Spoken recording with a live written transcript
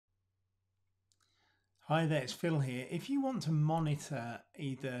Hi there, it's Phil here. If you want to monitor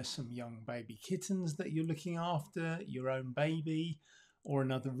either some young baby kittens that you're looking after, your own baby, or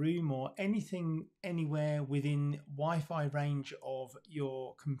another room, or anything anywhere within Wi-Fi range of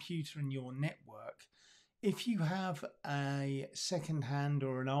your computer and your network, if you have a second-hand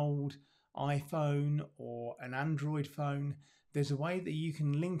or an old iPhone or an Android phone, there's a way that you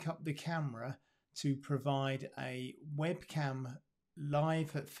can link up the camera to provide a webcam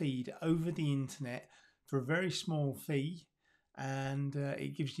live feed over the internet for a very small fee, and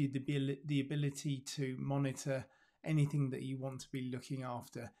it gives you the ability to monitor anything that you want to be looking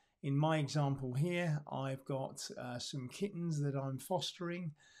after. In my example here, I've got some kittens that I'm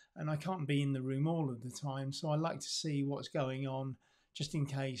fostering, and I can't be in the room all of the time, so I like to see what's going on just in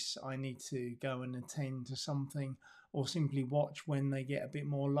case I need to go and attend to something, or simply watch when they get a bit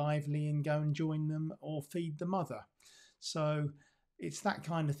more lively and go and join them or feed the mother. So it's that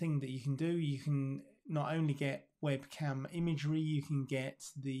kind of thing that you can do. You can not only get webcam imagery, you can get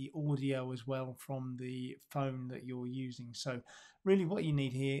the audio as well from the phone that you're using. So really what you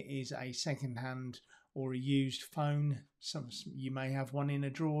need here is a second-hand or a used phone. You may have one in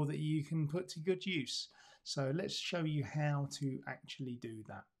a drawer that you can put to good use. So let's show you how to actually do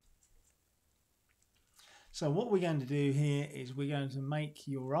that. So what we're going to do here is we're going to make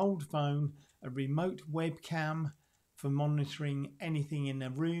your old phone a remote webcam for monitoring anything in a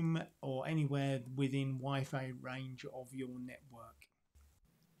room or anywhere within Wi-Fi range of your network.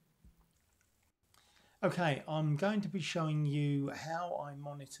 Okay, I'm going to be showing you how I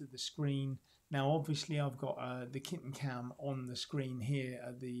monitor the screen. Now obviously I've got the Kitten Cam on the screen here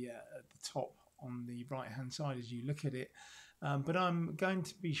at the top on the right hand side as you look at it, but I'm going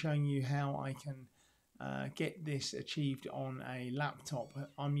to be showing you how I can get this achieved on a laptop.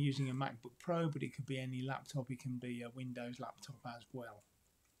 I'm using a MacBook Pro, but it could be any laptop. It can be a Windows laptop as well.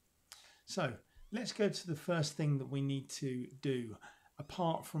 So let's go to the first thing that we need to do.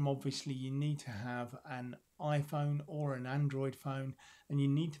 Apart from obviously you need to have an iPhone or an Android phone, and you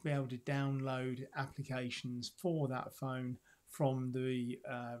need to be able to download applications for that phone from the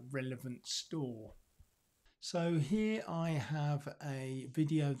relevant store. So here I have a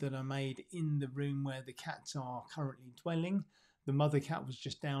video that I made in the room where the cats are currently dwelling. The mother cat was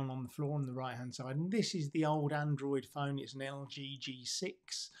just down on the floor on the right hand side, and this is the old Android phone. It's an LG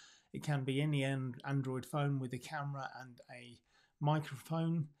G6. It can be any Android phone with a camera and a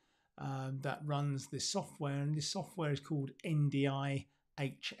microphone that runs this software, and this software is called NDI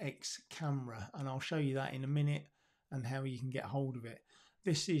HX Camera, and I'll show you that in a minute and how you can get hold of it.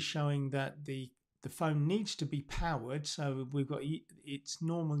 This is showing that the phone needs to be powered, so we've got its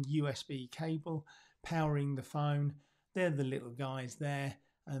normal USB cable powering the phone. They're the little guys there,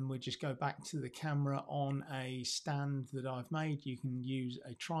 and we'll just go back to the camera on a stand that I've made. You can use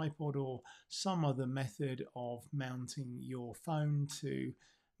a tripod or some other method of mounting your phone to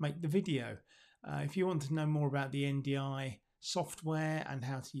make the video. If you want to know more about the NDI software and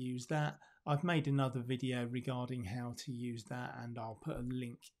how to use that, I've made another video regarding how to use that, and I'll put a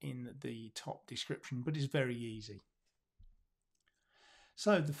link in the top description, but it's very easy.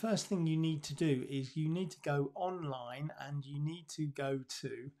 So the first thing you need to do is you need to go online, and you need to go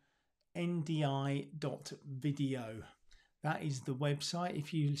to ndi.video. That is the website.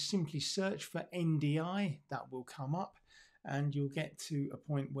 If you simply search for NDI, that will come up, and you'll get to a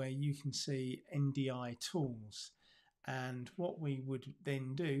point where you can see NDI tools. And what we would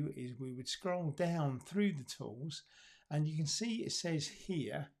then do is we would scroll down through the tools, and you can see it says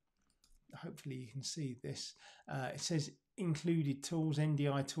here, hopefully you can see this, it says included tools,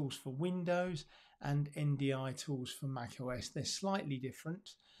 NDI tools for Windows and NDI tools for macOS. They're slightly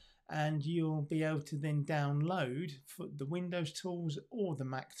different, and you'll be able to then download for the Windows tools or the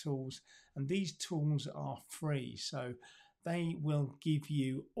Mac tools, and these tools are free, so they will give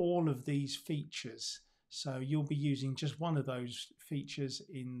you all of these features. So you'll be using just one of those features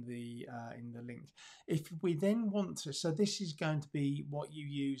in the link. If we then want to, so this is going to be what you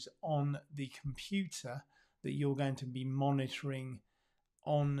use on the computer that you're going to be monitoring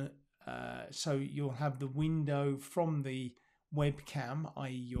on. So you'll have the window from the webcam,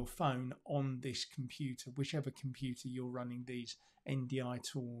 i.e. your phone, on this computer, whichever computer you're running these NDI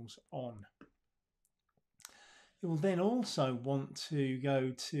tools on. You'll then also want to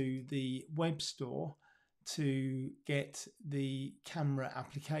go to the web store to get the camera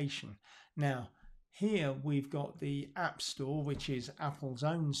application. Now here we've got the App Store, which is Apple's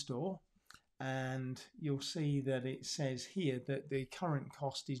own store, and you'll see that it says here that the current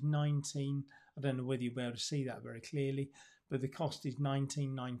cost is $19. I don't know whether you'll be able to see that very clearly, but the cost is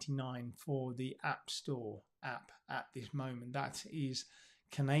 $19.99 for the App Store app at this moment. That is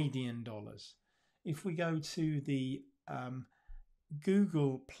Canadian dollars. if we go to the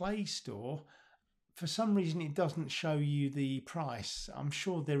Google Play Store, for some reason it doesn't show you the price. I'm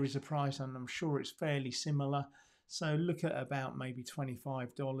sure there is a price and I'm sure it's fairly similar. So look at about maybe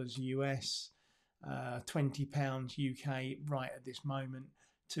 $25 US, £20 UK right at this moment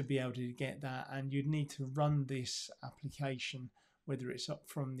to be able to get that. And you'd need to run this application, whether it's up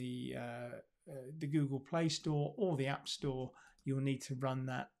from the Google Play Store or the App Store. You'll need to run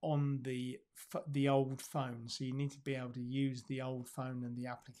that on the old phone. So you need to be able to use the old phone and the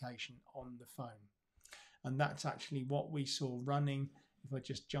application on the phone. And that's actually what we saw running. If I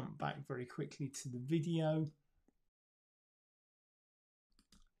just jump back very quickly to the video,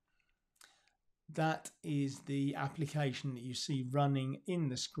 that is the application that you see running in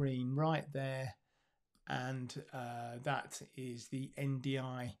the screen right there. And that is the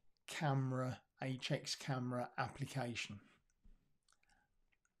NDI Camera HX Camera application.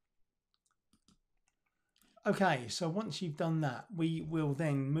 Okay, so once you've done that, we will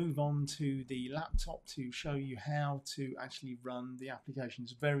then move on to the laptop to show you how to actually run the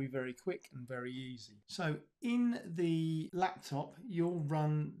applications. Very, very quick and very easy. So in the laptop, you'll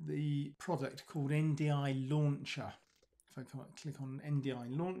run the product called NDI Launcher. If I click on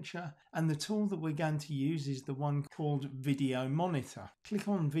NDI Launcher, and the tool that we're going to use is the one called Video Monitor. Click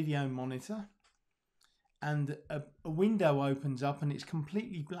on Video Monitor, and a window opens up and it's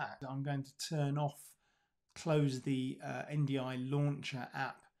completely black. I'm going to close the NDI Launcher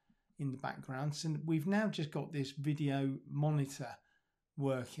app in the background. So we've now just got this Video Monitor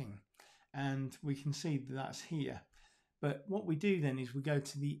working, and we can see that that's here. But what we do then is we go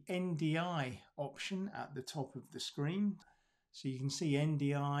to the NDI option at the top of the screen. So you can see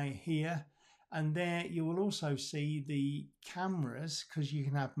NDI here, and there you will also see the cameras, because you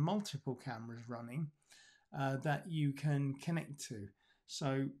can have multiple cameras running that you can connect to.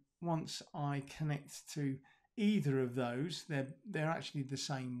 So once I connect to either of those, they're actually the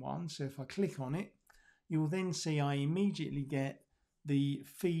same one. So if I click on it, you'll then see I immediately get the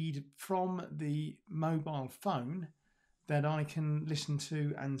feed from the mobile phone that I can listen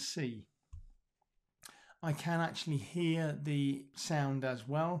to and see. I can actually hear the sound as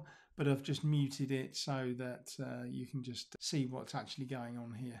well, but I've just muted it so that you can just see what's actually going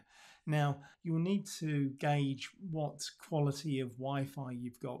on here. Now, you'll need to gauge what quality of Wi-Fi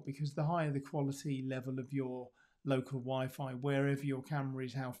you've got, because the higher the quality level of your local Wi-Fi, wherever your camera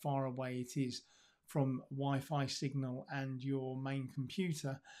is, how far away it is from Wi-Fi signal and your main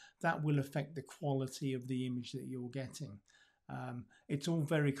computer, that will affect the quality of the image that you're getting. It's all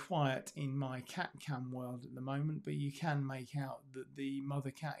very quiet in my cat cam world at the moment, but you can make out that the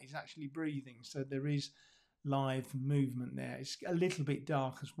mother cat is actually breathing, so there is live movement there. It's a little bit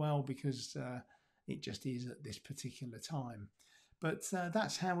dark as well because it just is at this particular time, but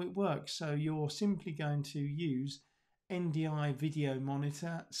that's how it works. So you're simply going to use NDI Video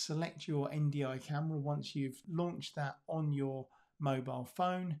Monitor, select your NDI camera once you've launched that on your mobile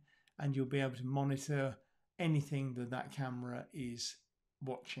phone, and you'll be able to monitor anything that camera is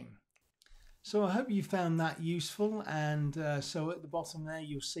watching. So I hope you found that useful, and so at the bottom there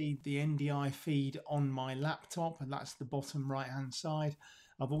you'll see the NDI feed on my laptop, and that's the bottom right hand side.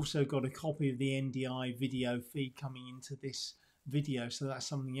 I've also got a copy of the NDI video feed coming into this video, so that's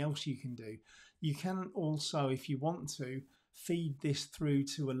something else you can do. You can also, if you want to, feed this through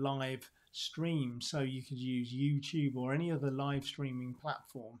to a live stream, so you could use YouTube or any other live streaming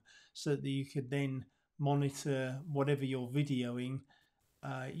platform so that you could then monitor whatever you're videoing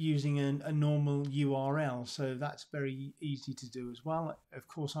using a normal URL. So that's very easy to do as well. Of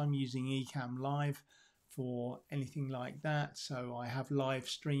course, I'm using Ecamm Live for anything like that, so I have live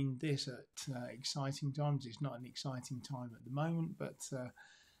streamed this at exciting times. It's not an exciting time at the moment, but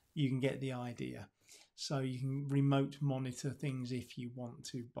you can get the idea. So you can remote monitor things if you want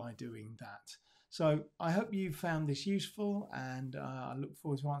to by doing that. So I hope you found this useful, and I look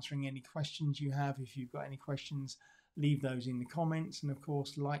forward to answering any questions you have. If you've got any questions, leave those in the comments, and of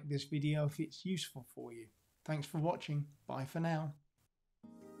course like this video if it's useful for you. Thanks for watching. Bye for now.